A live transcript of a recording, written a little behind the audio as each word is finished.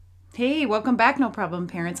Hey, welcome back, No Problem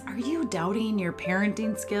Parents. Are you doubting your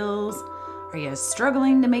parenting skills? Are you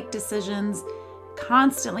struggling to make decisions?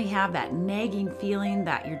 Constantly have that nagging feeling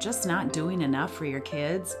that you're just not doing enough for your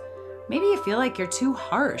kids? Maybe you feel like you're too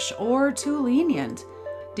harsh or too lenient.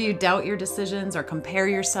 Do you doubt your decisions or compare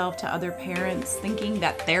yourself to other parents, thinking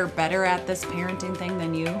that they're better at this parenting thing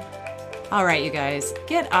than you? All right, you guys,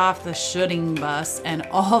 get off the shoulding bus and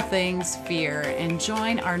all things fear and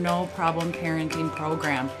join our No Problem Parenting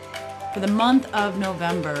program. For the month of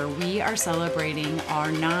November, we are celebrating our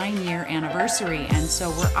 9-year anniversary, and so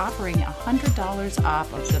we're offering $100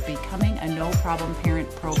 off of the Becoming a No Problem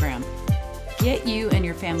Parent program. Get you and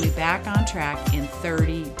your family back on track in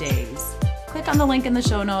 30 days. Click on the link in the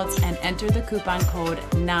show notes and enter the coupon code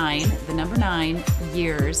 9, the number 9,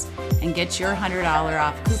 years, and get your $100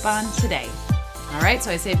 off coupon today. All right,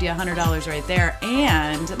 so I saved you $100 right there,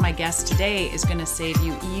 and my guest today is going to save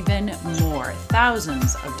you even more,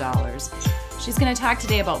 thousands of dollars. She's going to talk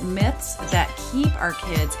today about myths that keep our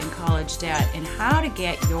kids in college debt and how to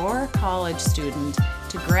get your college student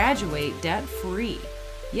to graduate debt-free.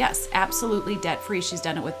 Yes, absolutely debt-free. She's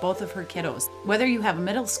done it with both of her kiddos. Whether you have a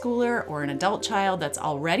middle schooler or an adult child that's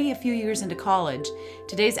already a few years into college,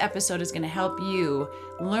 today's episode is going to help you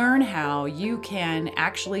learn how you can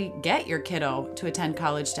actually get your kiddo to attend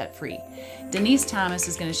college debt-free. Denise Thomas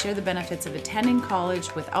is going to share the benefits of attending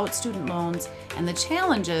college without student loans and the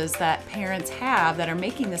challenges that parents have that are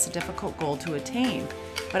making this a difficult goal to attain,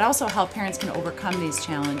 but also how parents can overcome these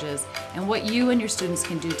challenges and what you and your students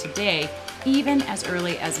can do today, even as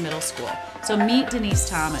early as middle school. So meet Denise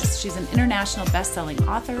Thomas. She's an international best-selling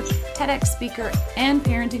author, TEDx speaker, and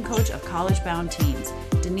parenting coach of college-bound teens.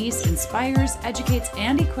 Denise inspires, educates,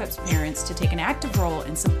 and equips parents to take an active role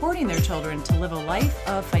in supporting their children to live a life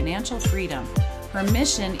of financial freedom. Her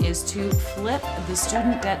mission is to flip the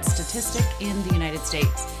student debt statistic in the United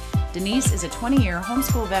States. Denise is a 20-year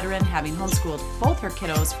homeschool veteran, having homeschooled both her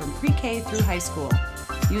kiddos from pre-K through high school.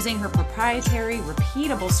 Using her proprietary,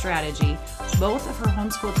 repeatable strategy, both of her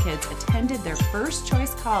homeschooled kids attended their first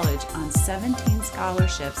choice college on 17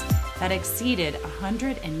 scholarships that exceeded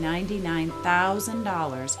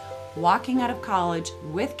 $199,000, walking out of college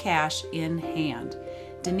with cash in hand.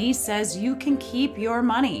 Denise says you can keep your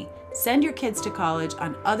money. Send your kids to college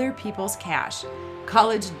on other people's cash.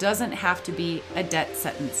 College doesn't have to be a debt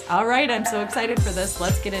sentence. All right, I'm so excited for this.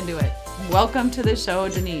 Let's get into it. Welcome to the show,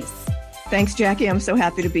 Denise. Thanks, Jackie. I'm so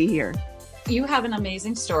happy to be here. You have an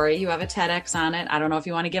amazing story. You have a TEDx on it. I don't know if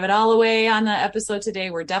you want to give it all away on the episode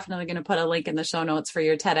today. We're definitely going to put a link in the show notes for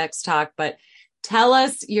your TEDx talk, but tell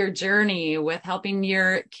us your journey with helping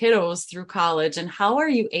your kiddos through college and how are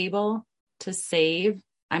you able to save?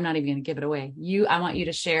 I'm not even going to give it away. I want you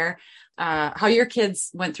to share how your kids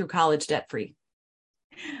went through college debt-free.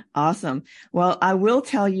 Awesome. Well, I will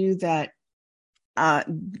tell you that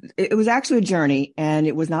it was actually a journey, and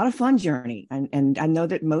it was not a fun journey. And I know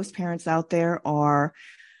that most parents out there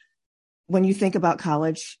when you think about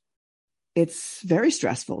college, it's very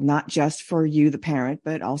stressful, not just for you, the parent,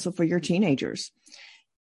 but also for your teenagers.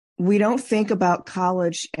 We don't think about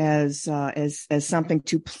college as something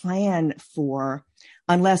to plan for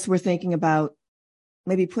unless we're thinking about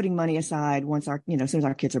maybe putting money aside once as soon as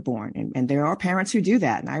our kids are born. And there are parents who do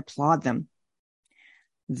that, and I applaud them.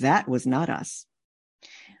 That was not us.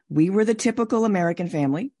 We were the typical American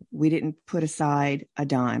family. We didn't put aside a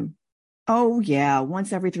dime. Oh, yeah,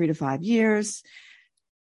 once every 3 to 5 years,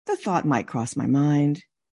 the thought might cross my mind.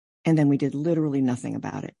 And then we did literally nothing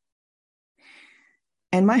about it.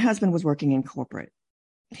 And my husband was working in corporate.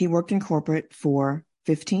 He worked in corporate for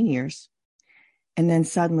 15 years. And then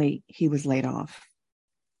suddenly he was laid off.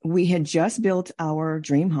 We had just built our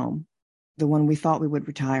dream home, the one we thought we would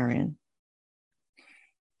retire in.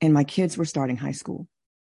 And my kids were starting high school.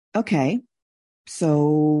 Okay,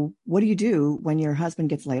 so what do you do when your husband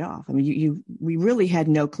gets laid off? I mean, we really had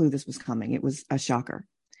no clue this was coming. It was a shocker.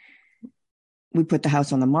 We put the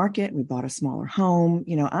house on the market. We bought a smaller home.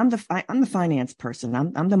 I'm the finance person.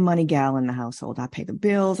 I'm the money gal in the household. I pay the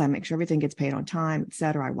bills. I make sure everything gets paid on time, et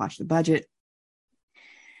cetera. I watch the budget.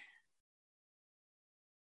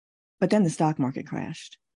 But then the stock market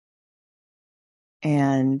crashed.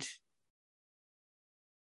 And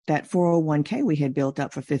that 401k we had built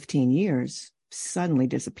up for 15 years suddenly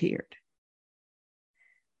disappeared.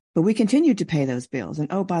 But we continued to pay those bills.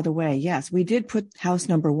 And oh, by the way, yes, we did put house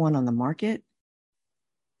number 1 on the market,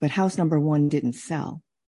 but house number 1 didn't sell.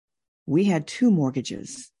 We had 2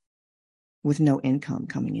 mortgages with no income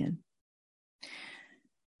coming in.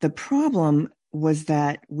 The problem was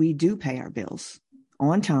that we do pay our bills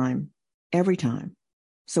on time, every time.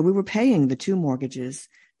 So we were paying the 2 mortgages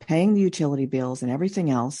paying the utility bills and everything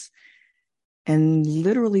else. And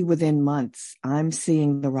literally within months, I'm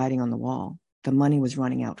seeing the writing on the wall. The money was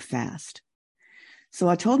running out fast. So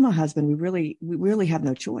I told my husband, we really have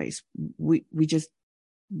no choice. We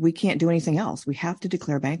can't do anything else. We have to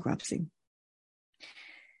declare bankruptcy.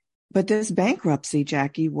 But this bankruptcy,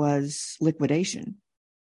 Jackie, was liquidation.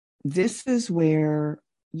 This is where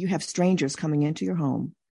you have strangers coming into your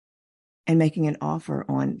home and making an offer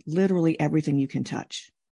on literally everything you can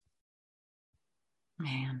touch.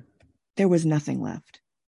 Man. There was nothing left.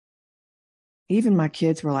 Even my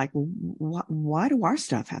kids were like, well, why do our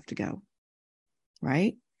stuff have to go?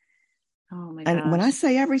 Right? Oh my And gosh. when I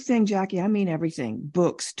say everything, Jackie, I mean everything.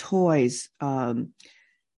 Books, toys,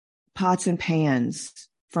 pots and pans,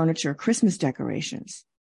 furniture, Christmas decorations.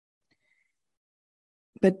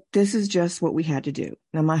 But this is just what we had to do.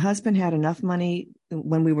 Now, my husband had enough money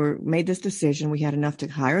when we made this decision. We had enough to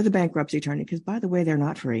hire the bankruptcy attorney, because by the way, they're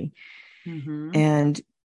not free, and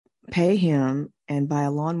pay him and buy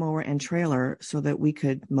a lawnmower and trailer so that we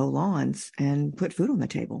could mow lawns and put food on the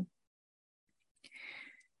table.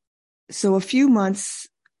 So a few months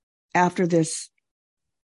after this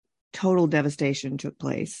total devastation took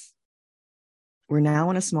place, we're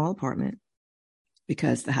now in a small apartment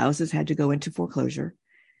because the houses had to go into foreclosure.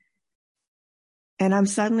 And I'm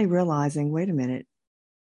suddenly realizing, wait a minute,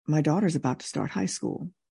 my daughter's about to start high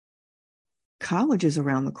school. College is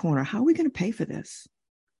around the corner. How are we going to pay for this?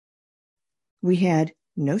 We had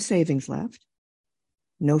no savings left,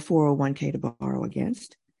 no 401k to borrow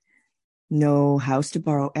against, no house to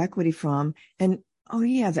borrow equity from. And oh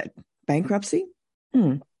yeah, that bankruptcy.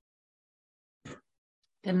 The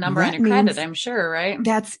number on your credit, I'm sure, right?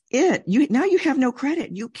 That's it. Now you have no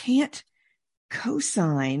credit. You can't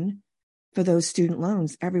co-sign for those student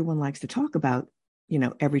loans everyone likes to talk about,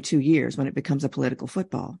 every 2 years when it becomes a political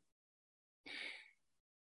football.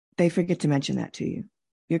 They forget to mention that to you.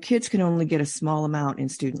 Your kids can only get a small amount in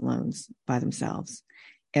student loans by themselves.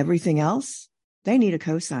 Everything else, they need a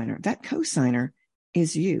co-signer. That co-signer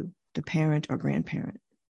is you, the parent or grandparent.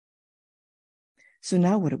 So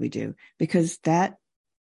now what do we do? Because that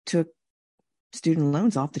took student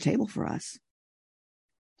loans off the table for us.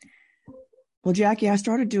 Well, Jackie, I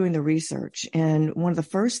started doing the research, and one of the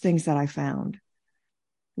first things that I found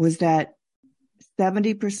was that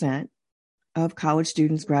 70% of college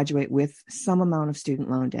students graduate with some amount of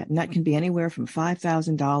student loan debt. And that can be anywhere from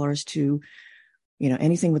 $5,000 to,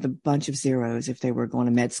 anything with a bunch of zeros if they were going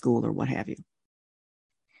to med school or what have you.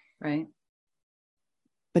 Right.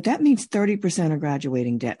 But that means 30% are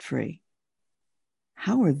graduating debt-free.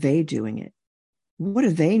 How are they doing it? What do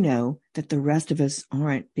they know that the rest of us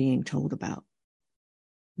aren't being told about?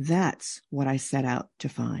 That's what I set out to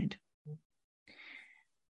find.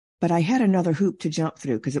 But I had another hoop to jump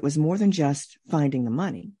through, because it was more than just finding the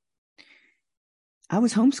money. I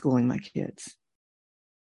was homeschooling my kids.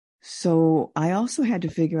 So I also had to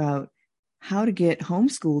figure out how to get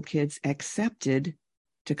homeschooled kids accepted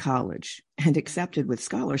to college, and accepted with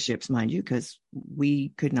scholarships, mind you, because we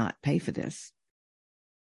could not pay for this.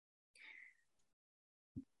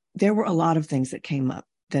 There were a lot of things that came up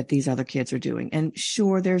that these other kids are doing. And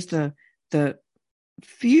sure, there's the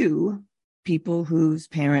few people whose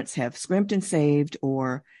parents have scrimped and saved,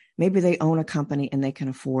 or maybe they own a company and they can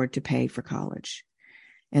afford to pay for college.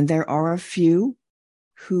 And there are a few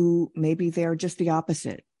who maybe they're just the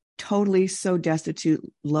opposite, totally so destitute,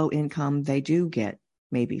 low income, they do get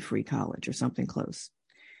maybe free college or something close.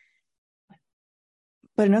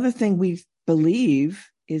 But another thing we believe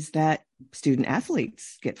is that student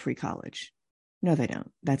athletes get free college. No, they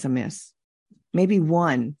don't. That's a miss. Maybe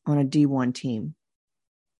one on a D1 team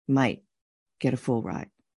might get a full ride.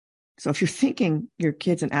 So if you're thinking your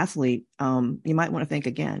kid's an athlete, you might want to think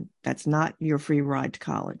again. That's not your free ride to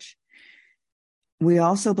college. We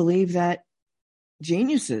also believe that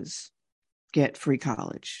geniuses get free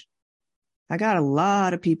college. I got a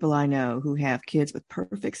lot of people I know who have kids with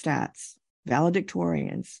perfect stats,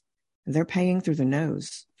 valedictorians. They're paying through the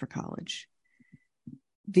nose for college.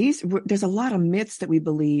 There's a lot of myths that we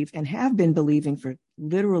believe and have been believing for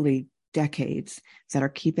literally decades that are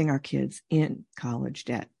keeping our kids in college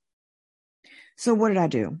debt. So what did I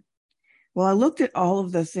do? Well, I looked at all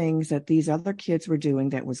of the things that these other kids were doing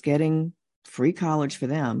that was getting free college for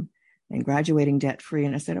them and graduating debt free.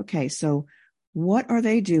 And I said, okay, so what are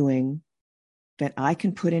they doing that I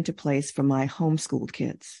can put into place for my homeschooled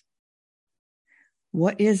kids?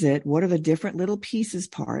 What is it? What are the different little pieces,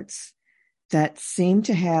 parts that seem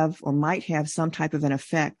to have or might have some type of an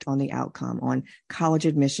effect on the outcome, on college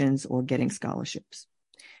admissions or getting scholarships?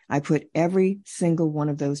 I put every single one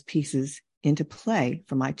of those pieces into play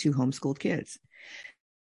for my two homeschooled kids.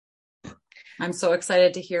 I'm so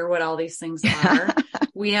excited to hear what all these things are.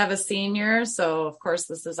 We have a senior, so of course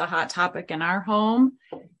this is a hot topic in our home.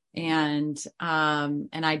 And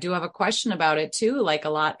I do have a question about it too. Like a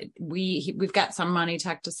lot, we've got some money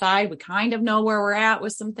tucked aside. We kind of know where we're at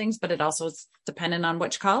with some things, but it also is dependent on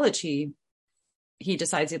which college he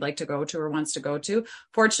decides he'd like to go to or wants to go to.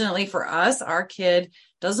 Fortunately for us, our kid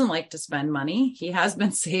doesn't like to spend money. He has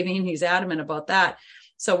been saving. He's adamant about that.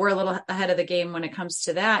 So we're a little ahead of the game when it comes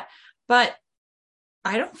to that. But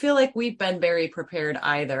I don't feel like we've been very prepared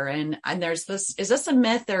either. And there's this, is this a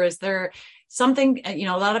myth or is there something, a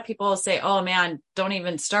lot of people say, oh man, don't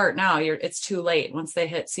even start now. It's too late. Once they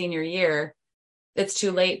hit senior year, it's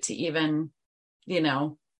too late to even,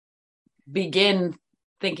 begin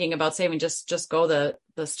thinking about saving, just go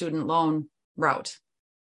the student loan route.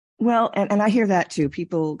 Well, and I hear that too,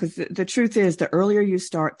 people, because the truth is the earlier you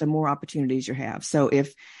start, the more opportunities you have. So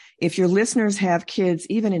if your listeners have kids,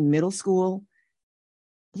 even in middle school,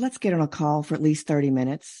 let's get on a call for at least 30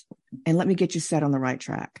 minutes and let me get you set on the right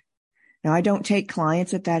track. Now, I don't take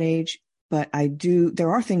clients at that age, but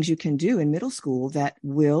there are things you can do in middle school that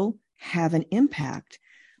will have an impact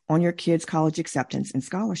on your kids' college acceptance and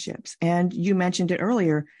scholarships. And you mentioned it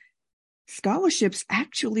earlier, scholarships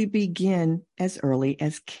actually begin as early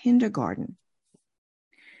as kindergarten.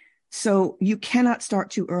 So you cannot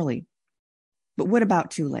start too early. But what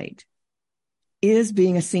about too late? Is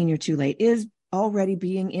being a senior too late? Is already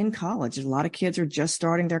being in college? A lot of kids are just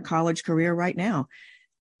starting their college career right now.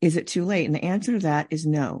 Is it too late? And the answer to that is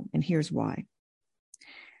no. And here's why.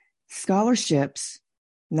 Scholarships,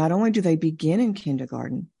 not only do they begin in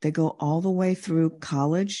kindergarten, they go all the way through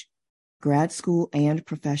college, grad school, and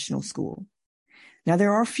professional school. Now,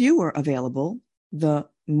 there are fewer available the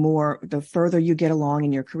further you get along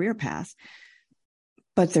in your career path,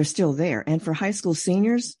 but they're still there. And for high school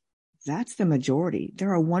seniors, that's the majority.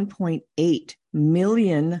 There are 1.8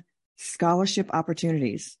 million scholarship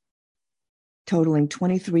opportunities totaling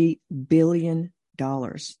 $23 billion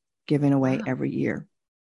given away every year.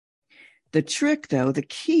 The trick, though, the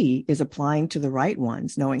key is applying to the right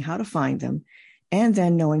ones, knowing how to find them, and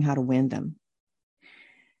then knowing how to win them.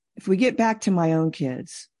 If we get back to my own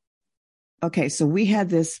kids, okay, so we had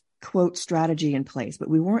this quote strategy in place, but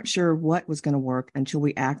we weren't sure what was going to work until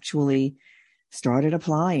we actually started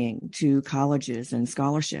applying to colleges and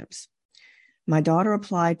scholarships. My daughter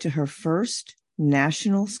applied to her first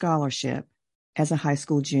national scholarship as a high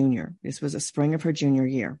school junior. This was the spring of her junior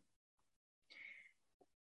year.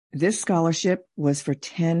 This scholarship was for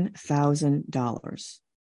 $10,000.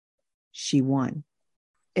 She won.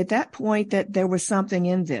 At that point, that there was something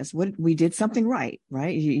in this. We did something right?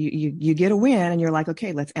 You get a win and you're like,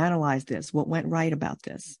 okay, let's analyze this. What went right about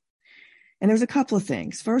this? And there's a couple of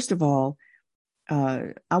things. First of all,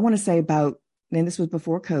 I want to say and this was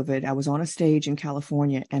before COVID, I was on a stage in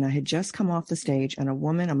California and I had just come off the stage and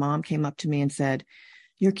a mom came up to me and said,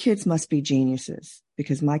 your kids must be geniuses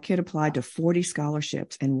because my kid applied to 40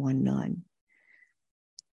 scholarships and won none.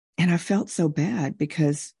 And I felt so bad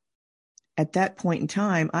because at that point in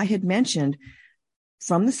time, I had mentioned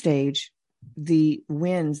from the stage the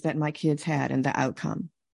wins that my kids had and the outcome.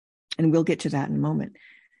 And we'll get to that in a moment.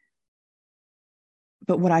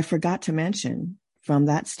 But what I forgot to mention from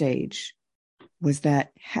that stage was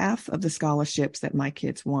that half of the scholarships that my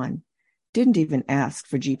kids won didn't even ask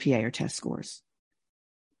for GPA or test scores.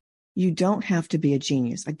 You don't have to be a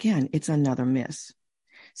genius. Again, it's another miss.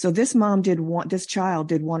 So this child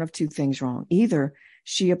did one of two things wrong. Either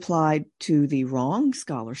she applied to the wrong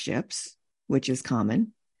scholarships, which is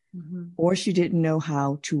common, or she didn't know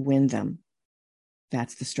how to win them.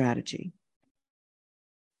 That's the strategy.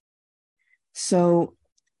 So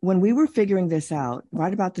when we were figuring this out,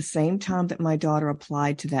 right about the same time that my daughter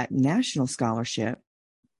applied to that national scholarship,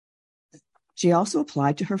 she also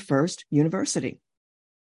applied to her first university.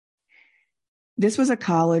 This was a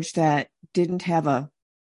college that didn't have a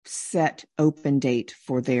set open date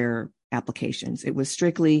for their applications. It was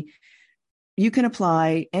strictly, you can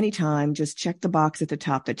apply anytime, just check the box at the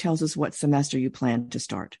top that tells us what semester you plan to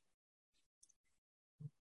start.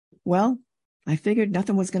 Well, I figured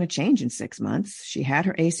nothing was going to change in 6 months. She had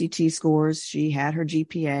her ACT scores. She had her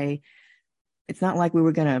GPA. It's not like we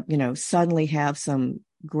were going to, suddenly have some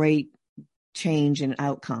great change in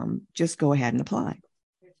outcome. Just go ahead and apply.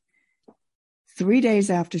 3 days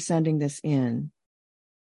after sending this in,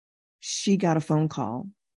 she got a phone call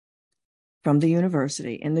from the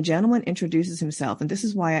university, and the gentleman introduces himself. And this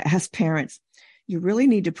is why I ask parents, you really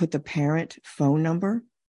need to put the parent phone number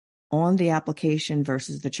on the application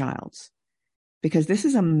versus the child's, because this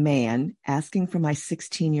is a man asking for my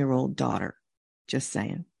 16-year-old daughter. Just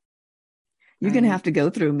saying. You're going to have to go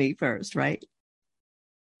through me first, right?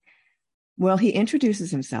 Well, he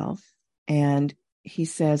introduces himself and he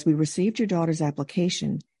says, we received your daughter's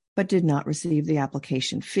application, but did not receive the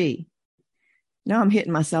application fee. Now I'm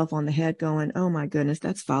hitting myself on the head going, oh my goodness,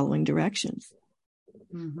 that's following directions.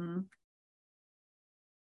 Mm-hmm.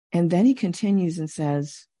 And then he continues and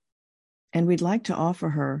says, and we'd like to offer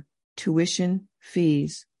her tuition,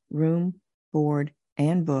 fees, room, board,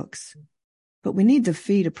 and books, but we need the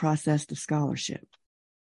fee to process the scholarship.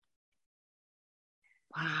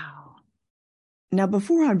 Wow. Now,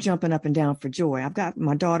 before I'm jumping up and down for joy, I've got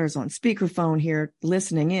my daughter's on speakerphone here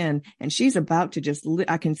listening in, and she's about to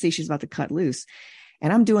I can see she's about to cut loose.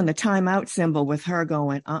 And I'm doing the timeout symbol with her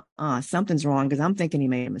going, something's wrong, because I'm thinking he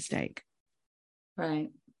made a mistake. Right.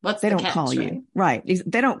 What's They the don't catch, call you. Right.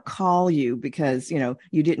 They don't call you because, you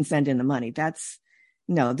didn't send in the money. This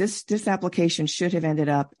application should have ended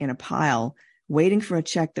up in a pile waiting for a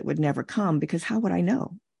check that would never come, because how would I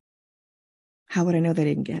know? How would I know they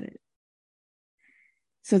didn't get it?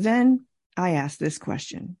 So then I asked this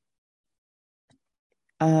question.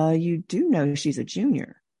 You do know she's a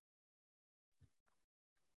junior?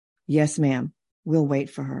 Yes, ma'am. We'll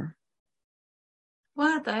wait for her.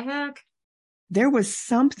 What the heck? There was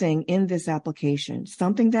something in this application,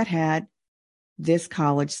 something that had this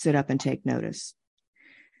college sit up and take notice.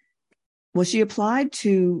 Well, she applied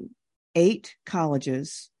to 8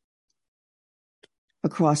 colleges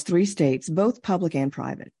across 3 states, both public and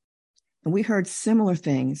private. And we heard similar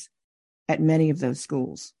things at many of those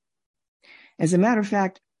schools. As a matter of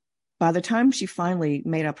fact, by the time she finally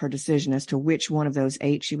made up her decision as to which one of those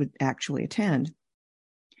 8 she would actually attend,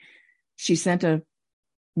 she sent a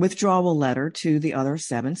withdrawal letter to the other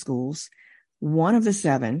 7 schools. One of the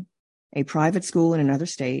 7, a private school in another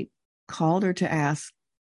state, called her to ask,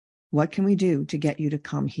 what can we do to get you to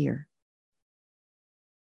come here?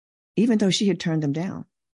 Even though she had turned them down.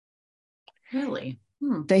 Really?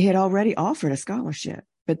 They had already offered a scholarship,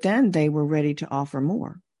 but then they were ready to offer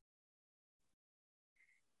more.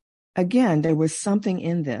 Again, there was something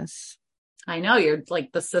in this. I know, you're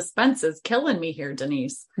like, the suspense is killing me here,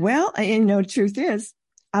 Denise. Well, the truth is,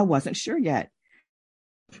 I wasn't sure yet.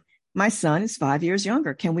 My son is 5 years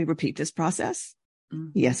younger. Can we repeat this process? Mm-hmm.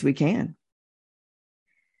 Yes, we can.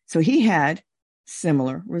 So he had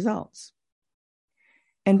similar results.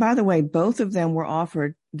 And by the way, both of them were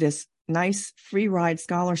offered this nice free ride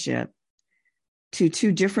scholarship to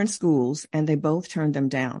 2 different schools, and they both turned them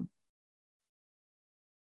down.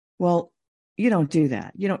 Well, you don't do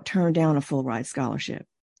that. You don't turn down a full ride scholarship.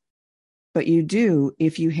 But you do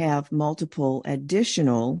if you have multiple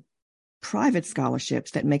additional private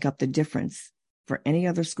scholarships that make up the difference for any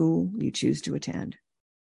other school you choose to attend.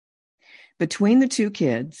 Between the 2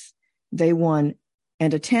 kids, they won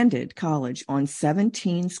and attended college on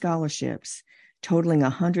 17 scholarships, totaling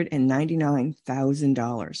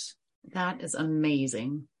 $199,000. That is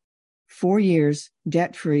amazing. 4 years,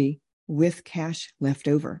 debt-free, with cash left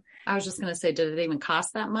over. I was just going to say, did it even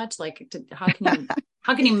cost that much? Like, how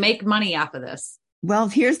can you make money off of this? Well,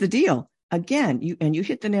 here's the deal. Again, you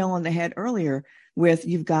hit the nail on the head earlier with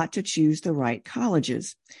you've got to choose the right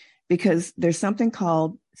colleges, because there's something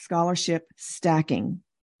called scholarship stacking.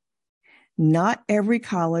 Not every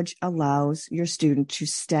college allows your student to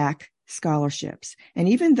stack scholarships. And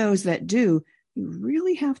even those that do, you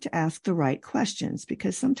really have to ask the right questions,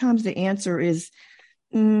 because sometimes the answer is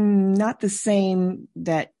not the same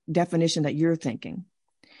that definition that you're thinking.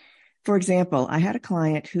 For example, I had a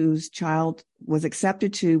client whose child was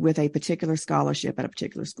accepted with a particular scholarship at a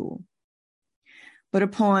particular school. But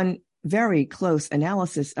upon very close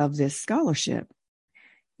analysis of this scholarship,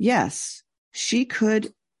 yes, she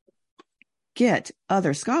could get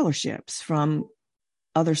other scholarships from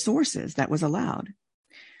other sources that was allowed.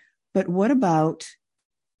 But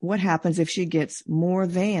what happens if she gets more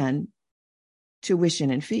than tuition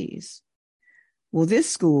and fees? Well, this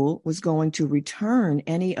school was going to return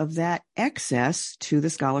any of that excess to the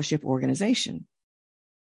scholarship organization.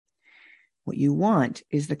 What you want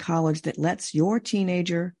is the college that lets your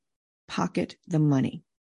teenager pocket the money.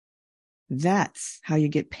 That's how you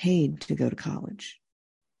get paid to go to college.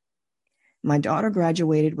 My daughter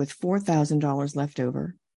graduated with $4,000 left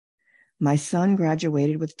over. My son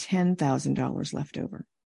graduated with $10,000 left over.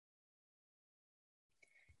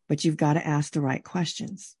 But you've got to ask the right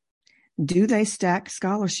questions. Do they stack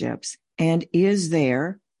scholarships? And is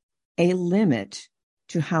there a limit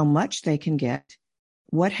to how much they can get?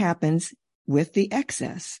 What happens with the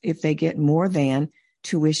excess if they get more than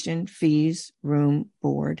tuition, fees, room,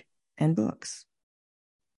 board, and books?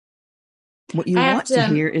 What you want to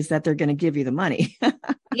hear is that they're going to give you the money.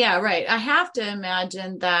 Yeah, right. I have to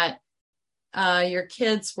imagine that your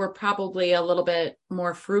kids were probably a little bit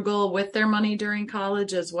more frugal with their money during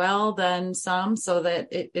college as well than some, so that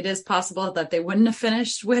it is possible that they wouldn't have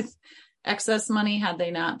finished with excess money had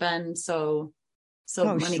they not been so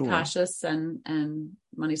Oh, money sure. cautious and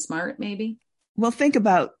money smart, maybe. Well, think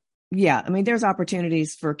about, yeah, I mean, there's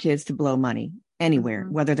opportunities for kids to blow money anywhere,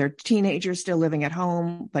 Mm-hmm. whether they're teenagers still living at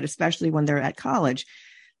home, but especially when they're at college,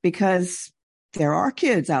 because there are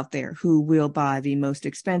kids out there who will buy the most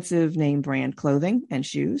expensive name brand clothing and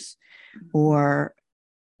shoes. Or,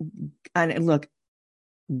 and look,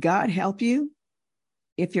 God help you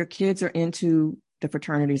if your kids are into the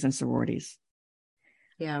fraternities and sororities.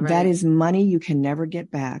 Yeah, That right. is money you can never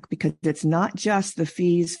get back, because it's not just the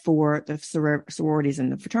fees for the sororities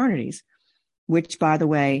and the fraternities, which, by the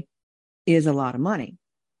way, is a lot of money.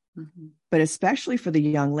 Mm-hmm. But especially for the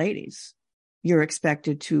young ladies, you're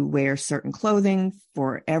expected to wear certain clothing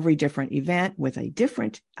for every different event with a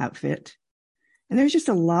different outfit. And there's just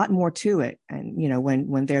a lot more to it. And,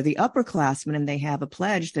 when they're the upperclassmen and they have a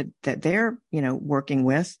pledge that they're, working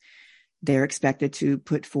with, they're expected to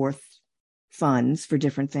put forth funds for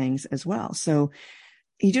different things as well. So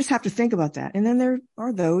you just have to think about that. And then there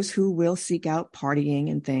are those who will seek out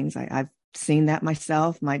partying and things. I've seen that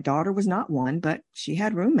myself. My daughter was not one, but she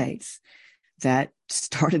had roommates that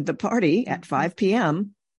started the party at 5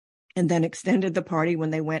 p.m. and then extended the party when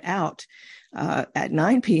they went out at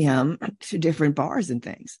 9 p.m. to different bars and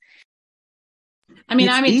things. I mean,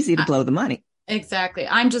 It's easy to blow the money. exactly.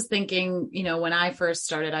 I'm just thinking, when I first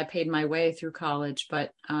started, I paid my way through college,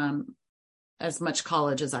 but as much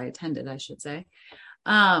college as I attended, I should say.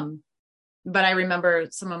 Um, but I remember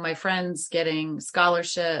some of my friends getting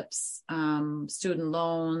scholarships, student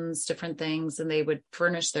loans, different things, and they would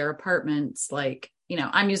furnish their apartments like,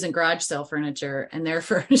 I'm using garage sale furniture and they're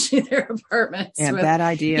furnishing their apartments Yeah, with, bad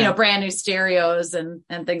idea. brand new stereos and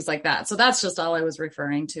things like that. So that's just all I was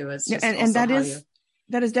referring to. It's Yeah, just and also how you.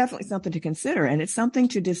 that is definitely something to consider, and it's something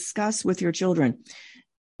to discuss with your children.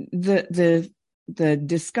 The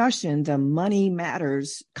discussion, the money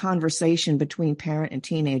matters conversation between parent and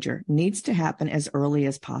teenager needs to happen as early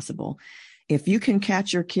as possible. If you can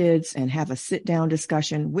catch your kids and have a sit down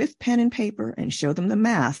discussion with pen and paper and show them the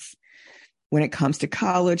math when it comes to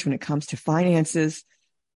college, when it comes to finances,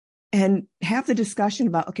 and have the discussion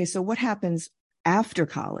about, okay, so what happens after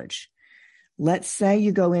college? Let's say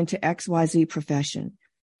you go into XYZ profession.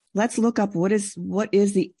 Let's look up what is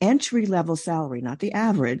the entry level salary, not the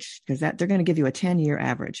average, because that they're going to give you a 10-year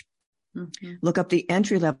average. Mm-hmm. Look up the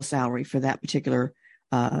entry level salary for that particular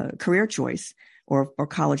career choice or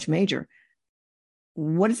college major.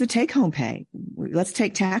 What is the take home pay? Let's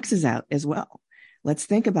take taxes out as well. Let's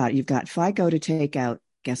think about it. You've got FICO to take out.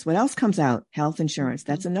 Guess what else comes out? Health insurance.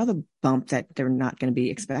 Mm-hmm. That's another bump that they're not going to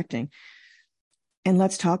be expecting. And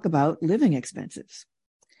let's talk about living expenses.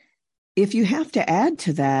 If you have to add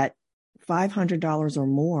to that $500 or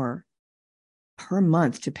more per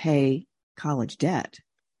month to pay college debt,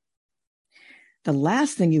 the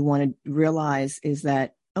last thing you want to realize is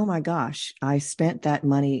that, oh my gosh, I spent that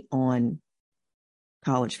money on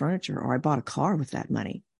college furniture, or I bought a car with that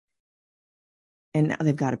money. And now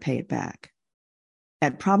they've got to pay it back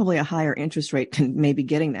at probably a higher interest rate than maybe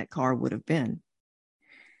getting that car would have been.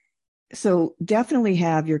 So definitely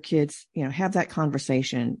have your kids, have that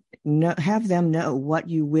conversation, have them know what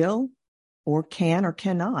you will or can or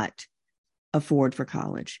cannot afford for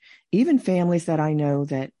college. Even families that I know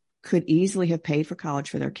that could easily have paid for college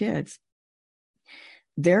for their kids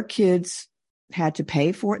had to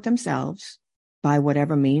pay for it themselves by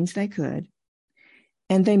whatever means they could.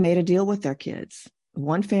 And they made a deal with their kids.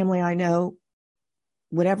 One family I know,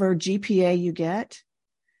 whatever GPA you get,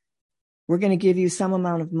 we're going to give you some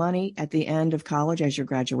amount of money at the end of college as your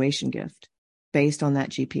graduation gift based on that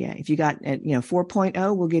GPA. If you got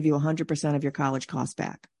 4.0, we'll give you 100% of your college costs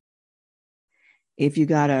back. If you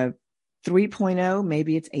got a 3.0,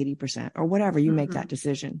 maybe it's 80% or whatever, you make that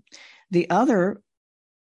decision. The other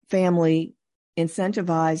family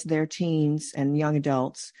incentivized their teens and young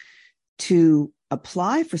adults to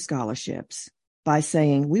apply for scholarships by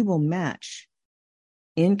saying, we will match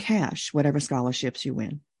in cash whatever scholarships you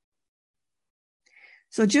win.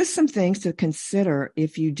 So just some things to consider.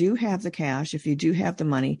 If you do have the cash, if you do have the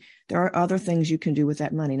money, there are other things you can do with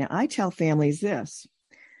that money. Now, I tell families this.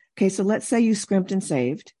 Okay, so let's say you scrimped and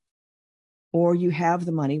saved, or you have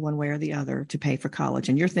the money one way or the other to pay for college,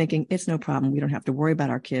 and you're thinking, it's no problem. We don't have to worry about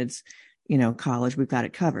our kids, college. We've got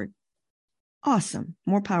it covered. Awesome.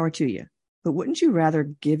 More power to you. But wouldn't you rather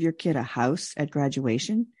give your kid a house at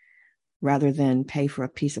graduation rather than pay for a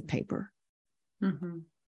piece of paper? Mm-hmm.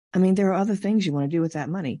 I mean, there are other things you want to do with that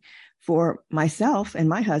money. For myself and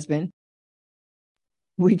my husband,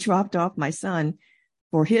 we dropped off my son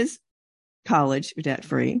for his college debt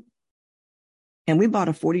free. And we bought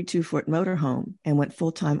a 42-foot motorhome and went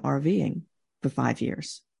full-time RVing for 5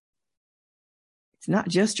 years. It's not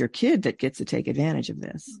just your kid that gets to take advantage of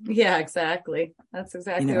this. Yeah, exactly. That's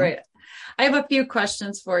exactly right. I have a few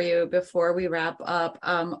questions for you before we wrap up.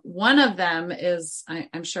 One of them is,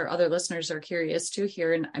 I'm sure other listeners are curious to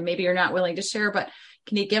hear, and maybe you're not willing to share, but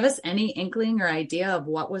can you give us any inkling or idea of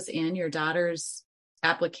what was in your daughter's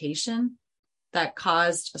application that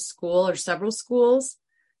caused a school or several schools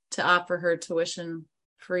to offer her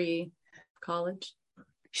tuition-free college?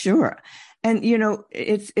 Sure. And,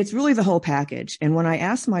 it's really the whole package. And when I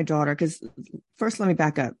asked my daughter, because first, let me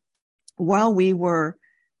back up. While we were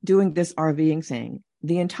doing this RVing thing,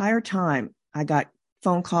 the entire time I got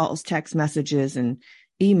phone calls, text messages, and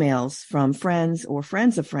emails from friends or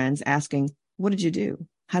friends of friends asking, what did you do?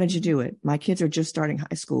 How did you do it? My kids are just starting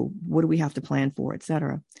high school. What do we have to plan for, et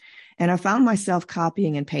cetera? And I found myself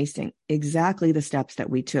copying and pasting exactly the steps that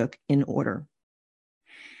we took in order.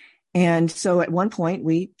 And so at one point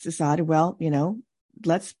we decided, well,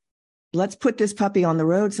 let's put this puppy on the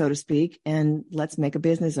road, so to speak, and let's make a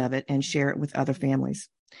business of it and share it with other families.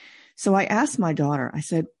 So I asked my daughter, I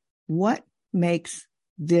said, what makes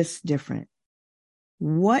this different?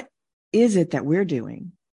 What is it that we're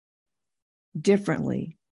doing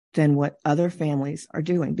differently than what other families are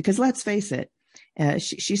doing? Because let's face it,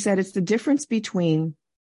 she said it's the difference between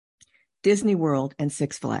Disney World and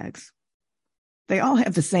Six Flags. They all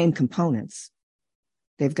have the same components.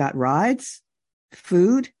 They've got rides,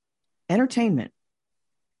 food, entertainment.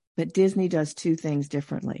 But Disney does two things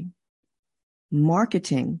differently: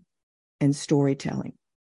 marketing and storytelling.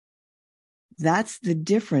 That's the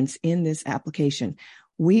difference in this application.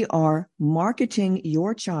 We are marketing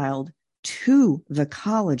your child to the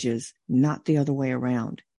colleges, not the other way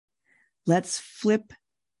around. Let's flip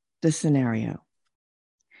the scenario.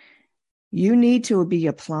 You need to be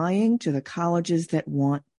applying to the colleges that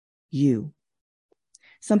want you.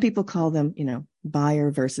 Some people call them,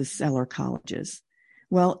 buyer versus seller colleges.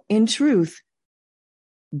 Well, in truth,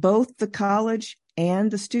 both the college and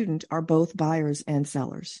the student are both buyers and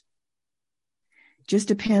sellers. Just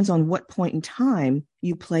depends on what point in time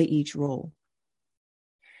you play each role.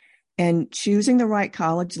 And choosing the right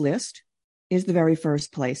college list is the very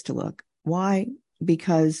first place to look. Why?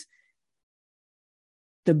 Because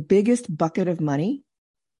the biggest bucket of money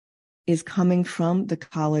is coming from the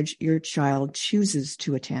college your child chooses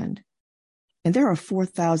to attend. And there are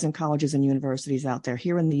 4,000 colleges and universities out there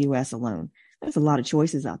here in the U.S. alone. There's a lot of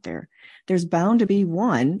choices out there. There's bound to be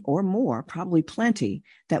one or more, probably plenty,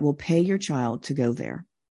 that will pay your child to go there.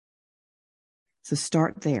 So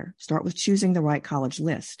start there. Start with choosing the right college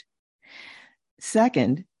list.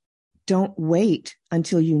 Second, don't wait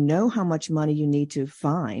until you know how much money you need to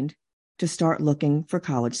find to start looking for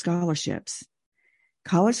college scholarships.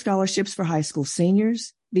 College scholarships for high school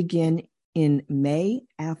seniors begin in May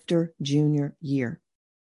after junior year.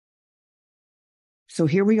 So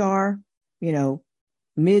here we are,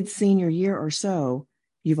 mid-senior year or so,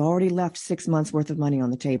 you've already left 6 months worth of money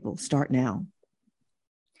on the table. Start now.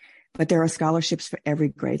 But there are scholarships for every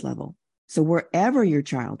grade level. So wherever your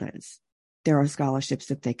child is, there are scholarships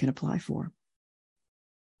that they can apply for.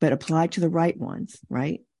 But apply to the right ones,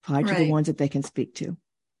 right? Apply to the ones that they can speak to.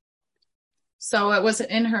 So it was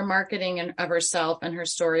in her marketing of herself and her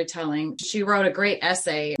storytelling. She wrote a great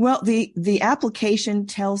essay. Well, the application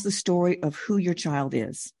tells the story of who your child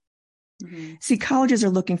is. Mm-hmm. See, colleges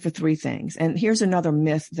are looking for three things. And here's another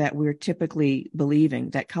myth that we're typically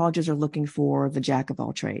believing, that colleges are looking for the jack of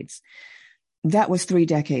all trades. That was 3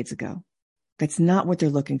 decades ago. That's not what they're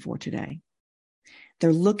looking for today.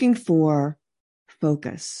 They're looking for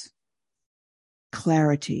focus,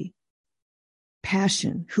 clarity,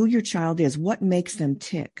 passion, who your child is, what makes them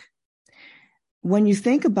tick. When you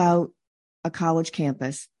think about a college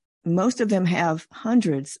campus, most of them have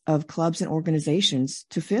hundreds of clubs and organizations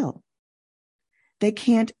to fill. They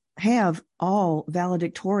can't have all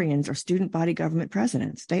valedictorians or student body government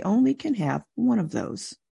presidents. They only can have one of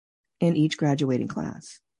those in each graduating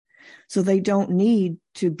class. So they don't need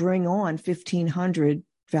to bring on 1,500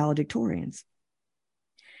 valedictorians.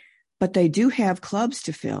 But they do have clubs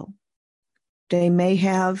to fill. They may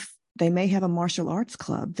have a martial arts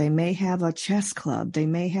club. They may have a chess club. They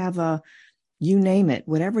may have you name it,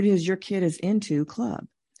 whatever it is your kid is into, club.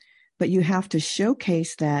 But you have to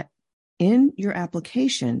showcase that in your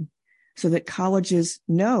application so that colleges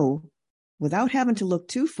know, without having to look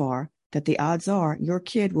too far, that the odds are your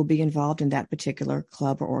kid will be involved in that particular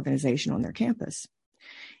club or organization on their campus.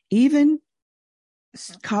 Even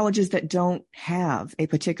colleges that don't have a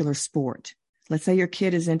particular sport, Let's say your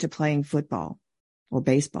kid is into playing football or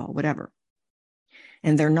baseball, whatever,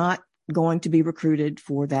 and they're not going to be recruited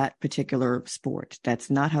for that particular sport. That's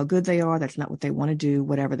not how good they are. That's not what they want to do,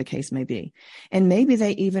 whatever the case may be. And maybe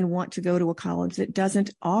they even want to go to a college that doesn't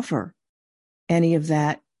offer any of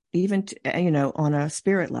that, even, on a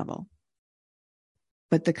spirit level.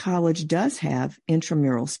 But the college does have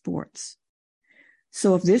intramural sports.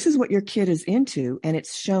 So if this is what your kid is into and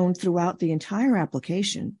it's shown throughout the entire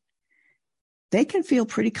application, they can feel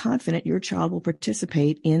pretty confident your child will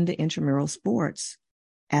participate in the intramural sports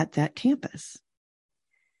at that campus.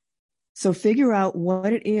 So figure out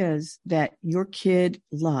what it is that your kid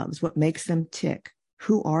loves, what makes them tick,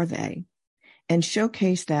 who are they, and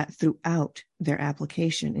showcase that throughout their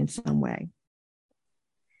application in some way.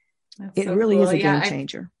 It really cool. is a game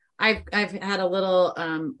changer. I've had a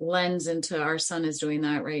little lens into our son is doing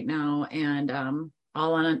that right now, and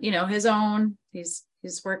all on his own.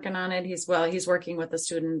 He's working on it. He's working with a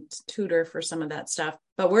student tutor for some of that stuff,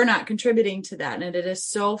 but we're not contributing to that. And it is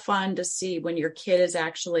so fun to see when your kid is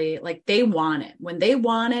actually like, they want it. When they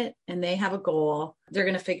want it and they have a goal, they're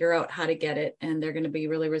going to figure out how to get it, and they're going to be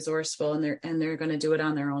really resourceful, and they're going to do it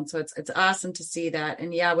on their own. So it's awesome to see that.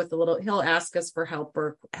 And yeah, with he'll ask us for help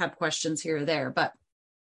or have questions here or there, but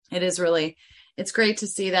it's great to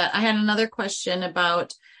see that. I had another question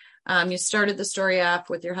about, you started the story off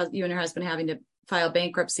with you and your husband having to file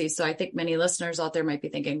bankruptcy. So I think many listeners out there might be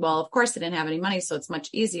thinking, well, of course they didn't have any money, so it's much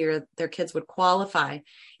easier. Their kids would qualify.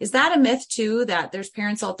 Is that a myth too, that there's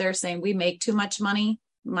parents out there saying we make too much money,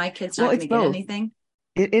 my kid's not going to get anything?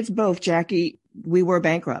 It's both, Jackie. We were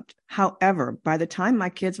bankrupt. However, by the time my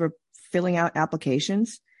kids were filling out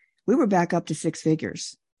applications, we were back up to six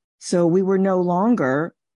figures. So we were no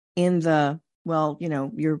longer in the,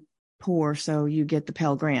 you're poor, so you get the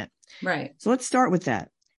Pell Grant. Right. So let's start with that.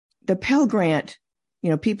 The Pell Grant,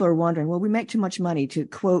 people are wondering, well, we make too much money to,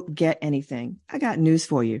 quote, get anything. I got news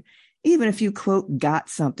for you. Even if you, quote, got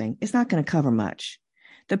something, it's not going to cover much.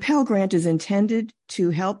 The Pell Grant is intended to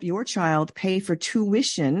help your child pay for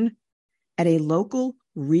tuition at a local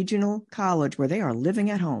regional college where they are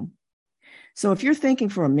living at home. So if you're thinking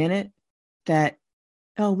for a minute that,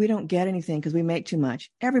 oh, we don't get anything because we make too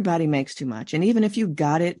much, everybody makes too much. And even if you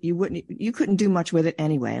got it, you couldn't do much with it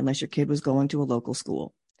anyway, unless your kid was going to a local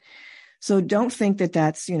school. So don't think that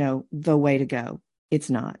that's, the way to go.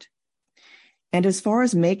 It's not. And as far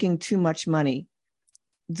as making too much money,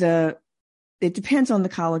 it depends on the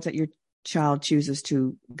college that your child chooses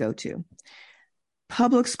to go to.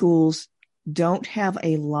 Public schools don't have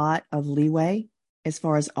a lot of leeway as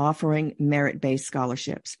far as offering merit-based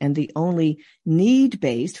scholarships. And the only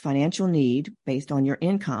need-based, financial need based on your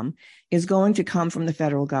income is going to come from the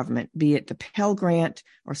federal government, be it the Pell Grant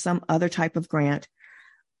or some other type of grant,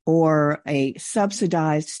 or a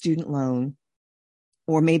subsidized student loan,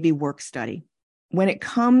 or maybe work study. When it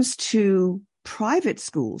comes to private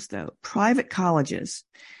schools, though, private colleges,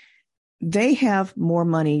 they have more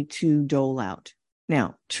money to dole out.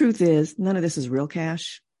 Now, truth is, none of this is real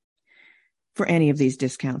cash for any of these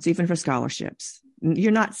discounts, even for scholarships.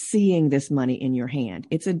 You're not seeing this money in your hand.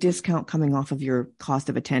 It's a discount coming off of your cost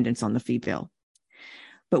of attendance on the fee bill.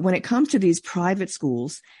 But when it comes to these private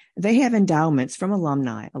schools, they have endowments from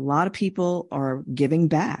alumni. A lot of people are giving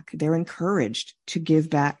back. They're encouraged to give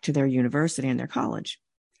back to their university and their college.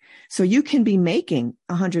 So you can be making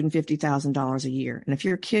 $150,000 a year. And if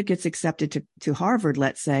your kid gets accepted to Harvard,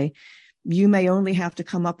 let's say, you may only have to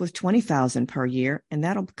come up with $20,000 per year, and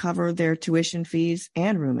that'll cover their tuition fees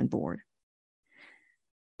and room and board.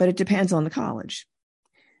 But it depends on the college.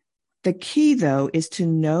 The key, though, is to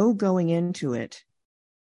know going into it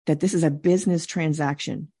that this is a business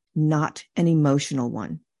transaction, not an emotional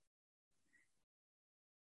one.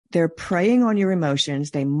 They're preying on your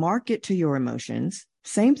emotions. They market to your emotions.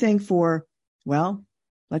 Same thing for, well,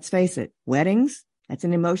 let's face it, weddings, that's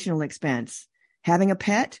an emotional expense. Having a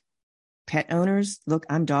pet owners, look,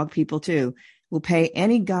 I'm dog people too, will pay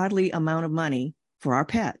any godly amount of money for our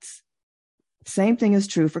pets. Same thing is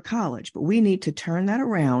true for college, but we need to turn that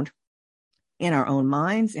around in our own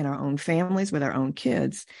minds, in our own families, with our own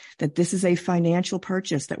kids, that this is a financial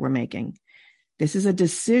purchase that we're making. This is a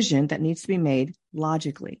decision that needs to be made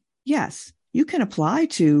logically. Yes, you can apply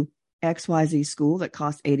to XYZ school that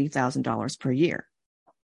costs $80,000 per year.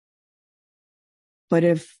 But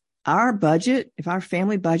if our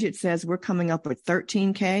family budget says we're coming up with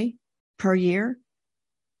 $13,000 per year,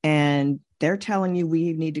 and they're telling you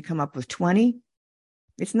we need to come up with 20,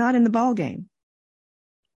 it's not in the ballgame.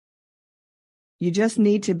 You just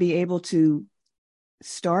need to be able to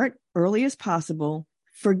start early as possible.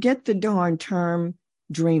 Forget the darn term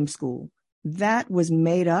dream school. That was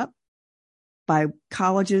made up by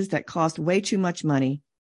colleges that cost way too much money,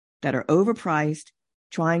 that are overpriced,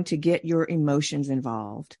 trying to get your emotions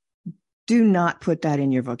involved. Do not put that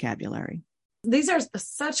in your vocabulary. These are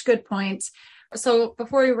such good points. So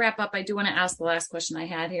before we wrap up, I do want to ask the last question I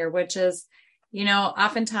had here, which is,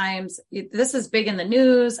 oftentimes this is big in the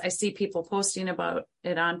news. I see people posting about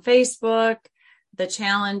it on Facebook, the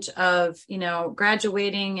challenge of,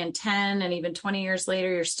 graduating in 10 and even 20 years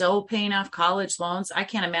later, you're still paying off college loans. I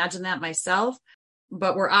can't imagine that myself,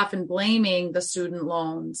 but we're often blaming the student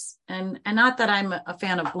loans. And not that I'm a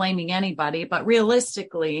fan of blaming anybody, but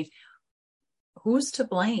realistically, who's to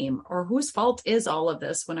blame, or whose fault is all of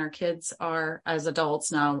this when our kids are, as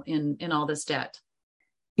adults now, in all this debt?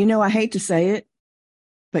 I hate to say it,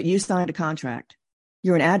 but you signed a contract.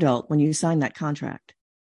 You're an adult when you sign that contract.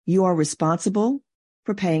 You are responsible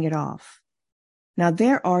for paying it off. Now,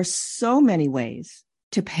 there are so many ways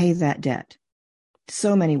to pay that debt.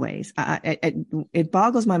 So many ways. It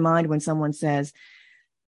boggles my mind when someone says,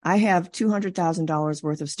 I have $200,000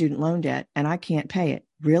 worth of student loan debt and I can't pay it.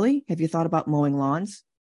 Really? Have you thought about mowing lawns?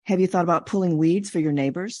 Have you thought about pulling weeds for your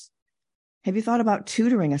neighbors? Have you thought about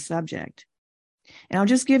tutoring a subject? And I'll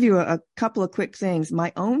just give you a couple of quick things.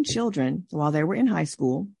 My own children, while they were in high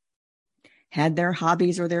school, had their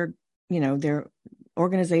hobbies or their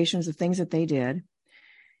organizations, the things that they did,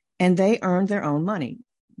 and they earned their own money.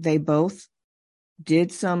 They both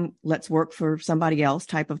did some let's work for somebody else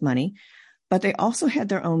type of money, but they also had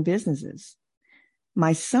their own businesses.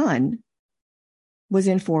 My son was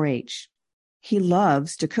in 4-H. He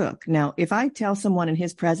loves to cook. Now, if I tell someone in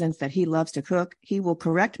his presence that he loves to cook, he will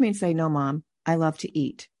correct me and say, no, Mom, I love to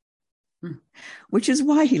eat, which is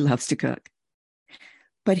why he loves to cook.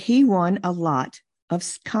 But he won a lot of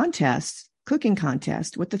contests, cooking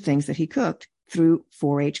contests with the things that he cooked through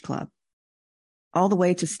 4-H Club, all the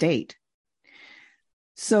way to state.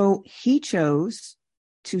 So he chose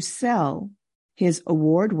to sell his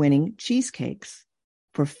award-winning cheesecakes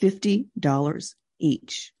for $50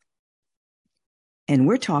 each. And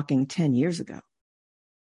we're talking 10 years ago.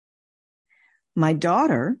 My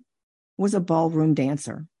daughter was a ballroom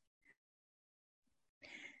dancer.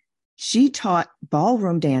 She taught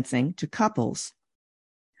ballroom dancing to couples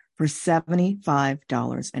for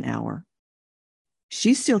 $75 an hour.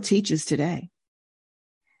 She still teaches today.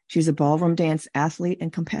 She's a ballroom dance athlete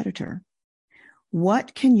and competitor.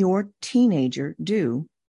 What can your teenager do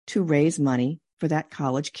to raise money for that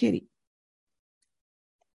college kitty?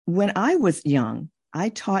 When I was young, I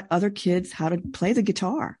taught other kids how to play the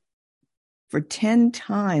guitar for 10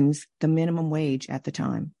 times the minimum wage at the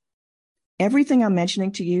time. Everything I'm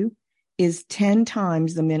mentioning to you is 10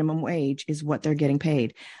 times the minimum wage is what they're getting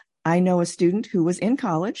paid. I know a student who was in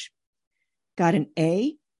college, got an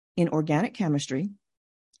A in organic chemistry,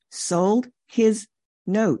 sold his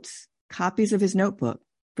notes, copies of his notebook,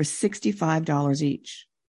 for $65 each.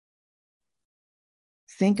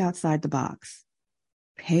 Think outside the box.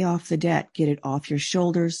 Pay off the debt. Get it off your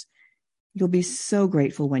shoulders. You'll be so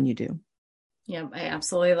grateful when you do. Yeah, I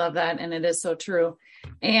absolutely love that. And it is so true.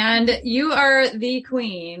 And you are the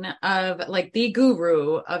queen of, like, the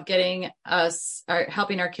guru of getting us, or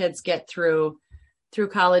helping our kids get through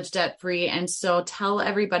college debt free. And so tell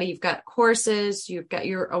everybody, you've got courses, you've got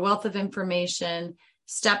a wealth of information,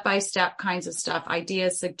 step-by-step kinds of stuff,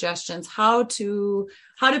 ideas, suggestions. How do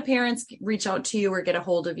parents reach out to you or get a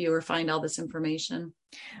hold of you or find all this information?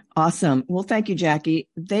 Awesome. Well, thank you, Jackie.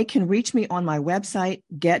 They can reach me on my website,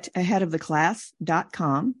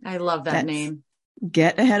 getaheadoftheclass.com. I love that name.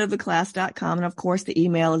 Getaheadoftheclass.com. And of course, the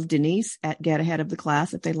email is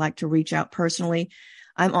Denise@getaheadoftheclass if they'd like to reach out personally.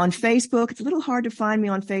 I'm on Facebook. It's a little hard to find me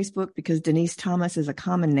on Facebook because Denise Thomas is a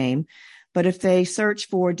common name. But if they search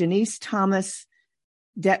for Denise Thomas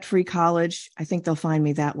Debt-Free College, I think they'll find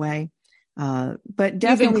me that way. But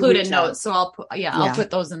definitely you've included notes, so I'll put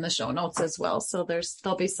those in the show notes as well. So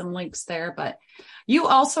there'll be some links there. But you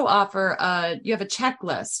also offer you have a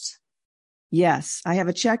checklist. Yes, I have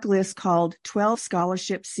a checklist called 12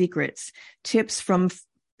 Scholarship Secrets, tips from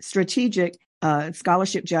strategic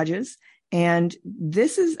scholarship judges. And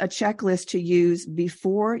this is a checklist to use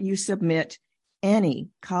before you submit any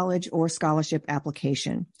college or scholarship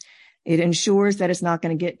application. It ensures that it's not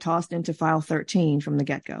going to get tossed into file 13 from the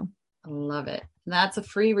get-go. I love it. That's a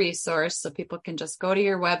free resource. So people can just go to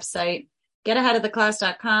your website,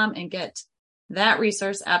 getaheadoftheclass.com, and get that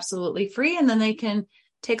resource absolutely free. And then they can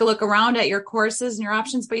take a look around at your courses and your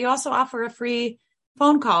options. But you also offer a free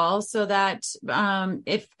phone call so that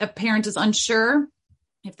if a parent is unsure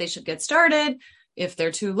if they should get started, If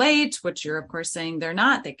they're too late, which you're of course saying they're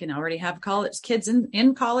not, they can already have kids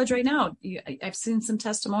in college right now. I've seen some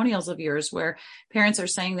testimonials of yours where parents are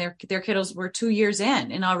saying their kiddos were 2 years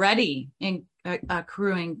in and already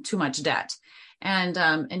accruing too much debt.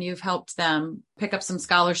 And you've helped them pick up some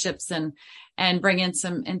scholarships and bring in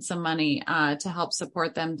some money to help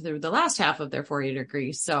support them through the last half of their 4-year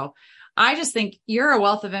degree. So I just think you're a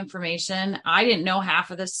wealth of information. I didn't know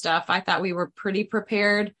half of this stuff. I thought we were pretty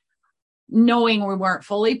prepared, knowing we weren't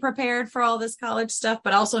fully prepared for all this college stuff,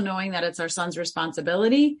 but also knowing that it's our son's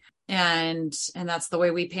responsibility and that's the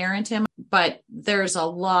way we parent him. But there's a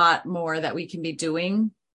lot more that we can be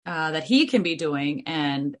doing, that he can be doing.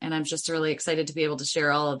 And I'm just really excited to be able to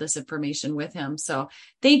share all of this information with him. So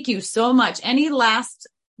thank you so much. Any last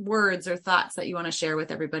words or thoughts that you want to share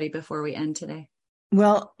with everybody before we end today?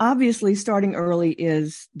 Well, obviously, starting early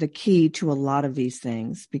is the key to a lot of these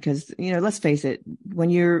things because, let's face it, when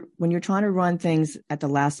you're trying to run things at the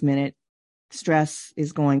last minute, stress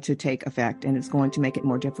is going to take effect and it's going to make it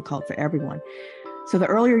more difficult for everyone. So the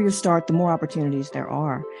earlier you start, the more opportunities there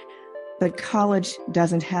are. But college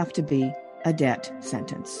doesn't have to be a debt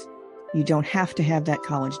sentence. You don't have to have that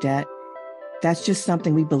college debt. That's just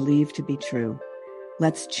something we believe to be true.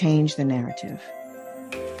 Let's change the narrative.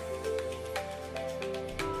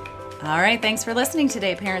 All right, thanks for listening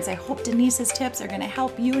today, parents. I hope Denise's tips are going to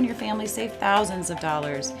help you and your family save thousands of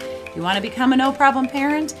dollars. If you want to become a No Problem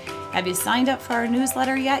Parent, have you signed up for our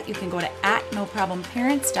newsletter yet? You can go to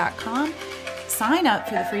 @noproblemparents.com, sign up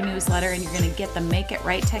for the free newsletter, and you're going to get the Make It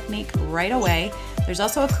Right technique right away. There's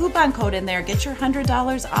also a coupon code in there. Get your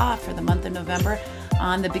 $100 off for the month of November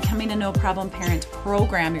on the Becoming a No Problem Parent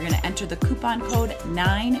program. You're going to enter the coupon code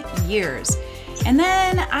 9years. And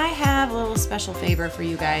then I have a little special favor for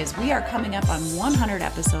you guys. We are coming up on 100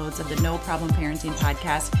 episodes of the No Problem Parenting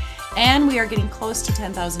podcast, and we are getting close to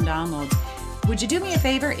 10,000 downloads. Would you do me a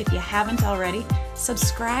favor, if you haven't already,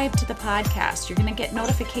 subscribe to the podcast. You're going to get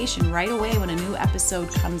notification right away when a new episode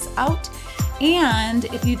comes out. And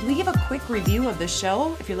if you'd leave a quick review of the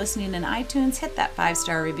show, if you're listening in iTunes, hit that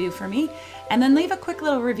 5-star review for me. And then leave a quick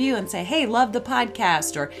little review and say, hey, love the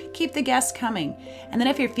podcast, or keep the guests coming. And then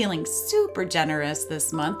if you're feeling super generous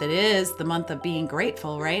this month, it is the month of being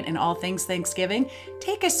grateful, right? And all things Thanksgiving,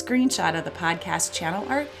 take a screenshot of the podcast channel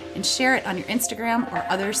art and share it on your Instagram or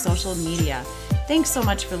other social media. Thanks so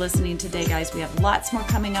much for listening today, guys. We have lots more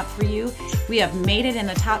coming up for you. We have made it in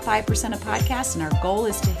the top 5% of podcasts, and our goal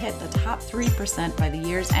is to hit the top 3% by the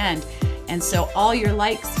year's end. And so all your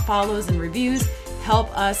likes, follows, and reviews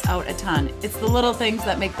help us out a ton. It's the little things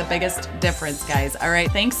that make the biggest difference, guys. All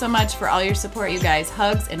right. Thanks so much for all your support, you guys.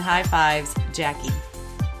 Hugs and high fives, Jackie.